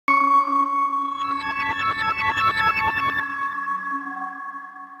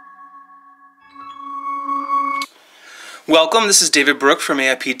Welcome, this is David Brooke from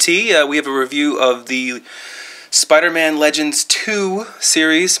AIPT. We have a review of the Spider-Man Legends 2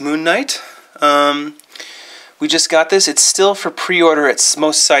 series, Moon Knight. We just got this. It's still for pre-order at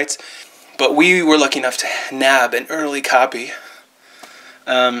most sites, but we were lucky enough to nab an early copy.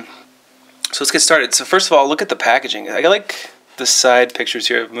 So let's get started. So first of all, look at the packaging. I like the side pictures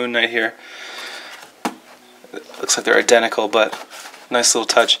here of Moon Knight here. It looks like they're identical, but nice little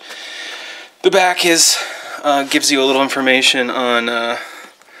touch. The back is gives you a little information on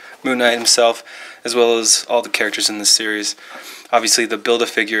Moon Knight himself, as well as all the characters in this series. Obviously, the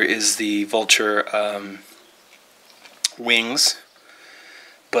Build-A-Figure is the Vulture wings,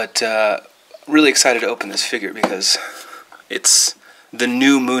 but really excited to open this figure because it's the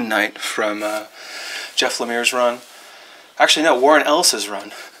new Moon Knight from Jeff Lemire's run. Actually, no, Warren Ellis's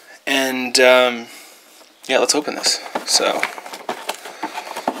run. And yeah, let's open this. So,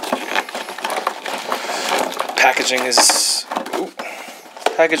 packaging is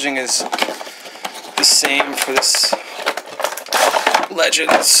the same for this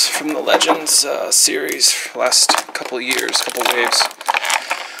Legends, from the Legends series for the last couple waves.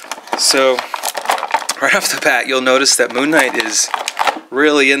 So right off the bat, you'll notice that Moon Knight is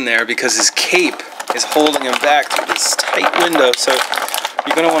really in there because his cape is holding him back through this tight window. So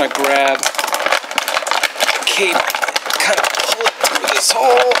you're going to want to grab the cape, kind of pull it through this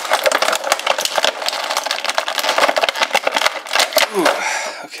hole. Ooh,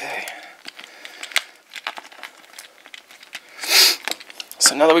 okay.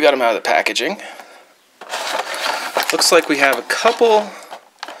 So now that we got him out of the packaging, looks like we have a couple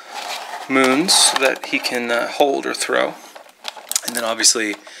moons that he can hold or throw, and then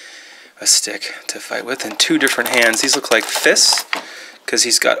obviously a stick to fight with, and two different hands. These look like fists because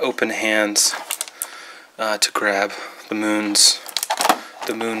he's got open hands to grab the moons,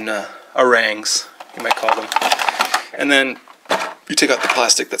 the moon orangs, you might call them. And then you take out the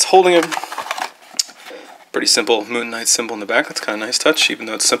plastic that's holding him. Pretty simple Moon Knight symbol in the back. That's kind of a nice touch, even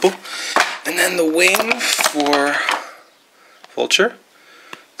though it's simple. And then the wing for Vulture.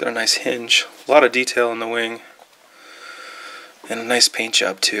 Got a nice hinge. A lot of detail in the wing. And a nice paint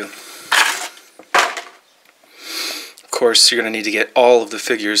job, too. Of course, you're going to need to get all of the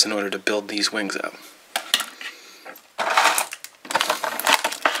figures in order to build these wings out. Alright,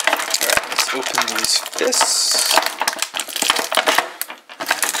 let's open these fists.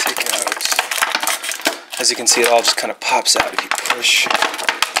 As you can see, it all just kind of pops out if you push.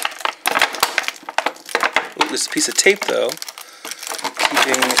 Ooh, there's a piece of tape, though,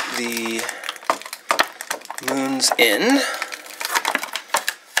 keeping the moons in.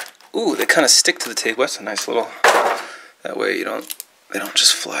 Ooh, they kind of stick to the tape. That's a nice little... That way they don't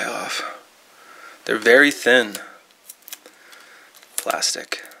just fly off. They're very thin.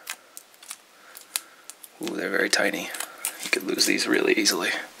 Plastic. Ooh, they're very tiny. You could lose these really easily.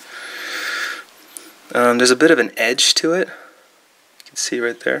 There's a bit of an edge to it. You can see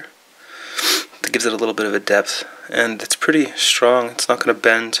right there. That gives it a little bit of a depth. And it's pretty strong. It's not going to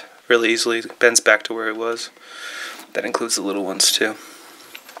bend really easily. It bends back to where it was. That includes the little ones too.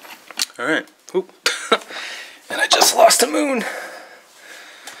 Alright. Oop. And I just lost a moon.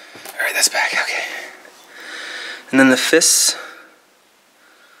 Alright, that's back. Okay. And then the fists.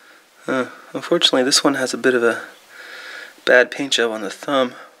 Unfortunately, this one has a bit of a bad paint job on the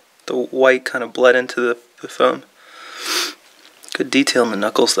thumb. The white kind of bled into the thumb. Good detail in the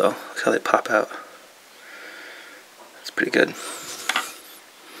knuckles, though. Look how they pop out. That's pretty good.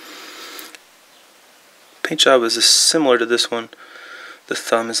 Paint job is similar to this one. The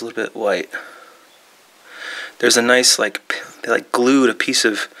thumb is a little bit white. There's a nice, they glued a piece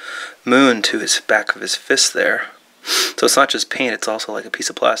of moon to his back of his fist there. So it's not just paint, it's also like a piece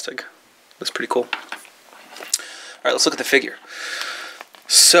of plastic. That's pretty cool. Alright, let's look at the figure.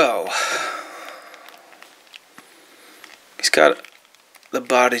 So, he's got the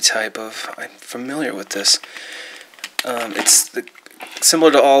body type of, I'm familiar with this. It's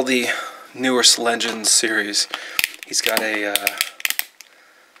similar to all the newer Legends series. He's got a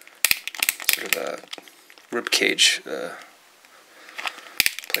sort of a rib cage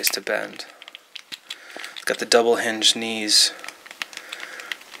place to bend. He's got the double hinged knees,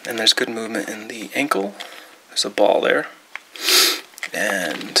 and there's good movement in the ankle. There's a ball there.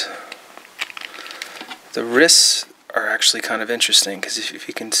 And the wrists are actually kind of interesting because if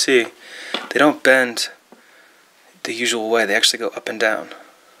you can see, they don't bend the usual way. They actually go up and down,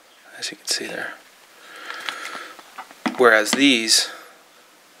 as you can see there. Whereas these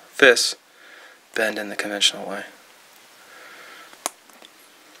fists bend in the conventional way.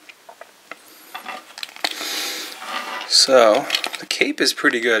 So the cape is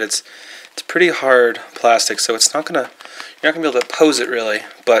pretty good. It's pretty hard plastic, so it's not gonna You're not going to be able to pose it really,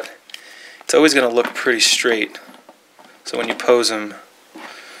 but it's always going to look pretty straight. So when you pose him,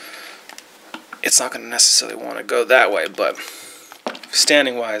 it's not going to necessarily want to go that way, but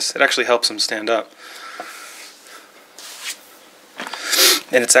standing wise, it actually helps him stand up.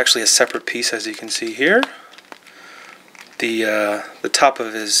 And it's actually a separate piece, as you can see here. The top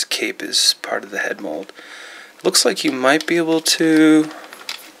of his cape is part of the head mold. Looks like you might be able to...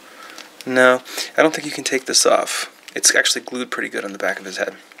 No, I don't think you can take this off. It's actually glued pretty good on the back of his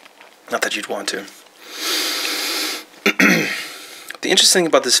head. Not that you'd want to. The interesting thing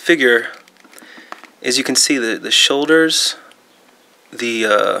about this figure is you can see the shoulders,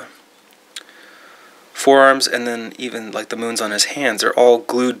 the forearms, and then even like the moons on his hands are all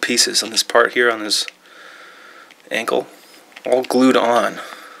glued pieces on this part here on his ankle. All glued on.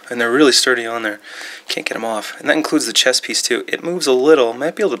 And they're really sturdy on there. Can't get them off. And that includes the chest piece too. It moves a little.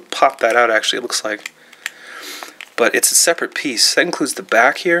 Might be able to pop that out actually, it looks like. But it's a separate piece. That includes the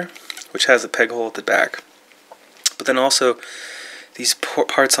back here, which has a peg hole at the back. But then also these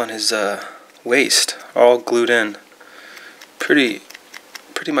parts on his waist are all glued in. Pretty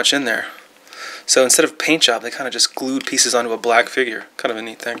much in there. So instead of paint job, they kind of just glued pieces onto a black figure. Kind of a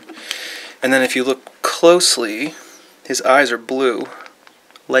neat thing. And then if you look closely, his eyes are blue.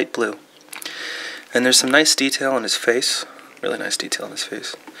 Light blue. And there's some nice detail on his face. Really nice detail on his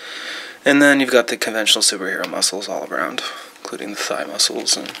face. And then you've got the conventional superhero muscles all around, including the thigh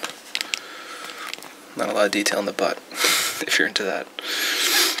muscles, and not a lot of detail in the butt, if you're into that.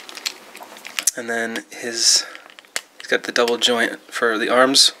 And then he's got the double joint for the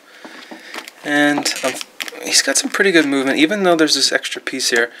arms. And he's got some pretty good movement, even though there's this extra piece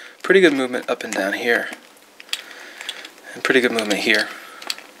here. Pretty good movement up and down here. And pretty good movement here.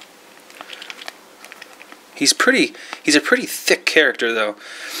 He's a pretty thick character, though.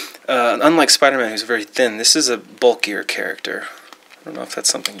 Unlike Spider-Man, who's very thin, this is a bulkier character. I don't know if that's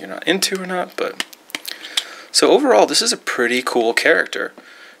something you're not into or not, but... So overall, this is a pretty cool character.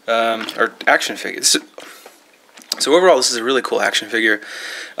 Or action figure. So overall, this is a really cool action figure.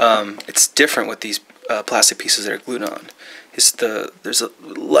 It's different with these plastic pieces that are glued on. There's a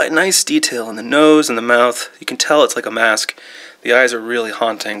nice detail in the nose and the mouth. You can tell it's like a mask. The eyes are really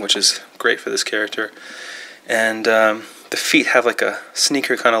haunting, which is great for this character. And the feet have like a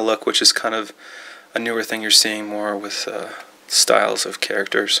sneaker kind of look, which is kind of a newer thing you're seeing more with styles of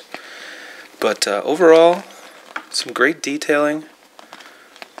characters. But overall, some great detailing.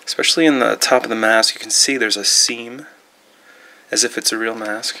 Especially in the top of the mask, you can see there's a seam, as if it's a real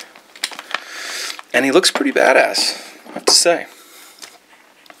mask. And he looks pretty badass, I have to say.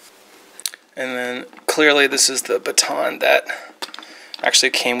 And then, clearly this is the baton that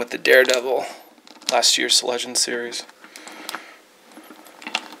actually came with the Daredevil last year's Legends series.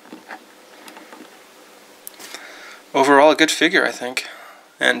 Overall, a good figure, I think.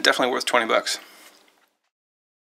 And definitely worth $20.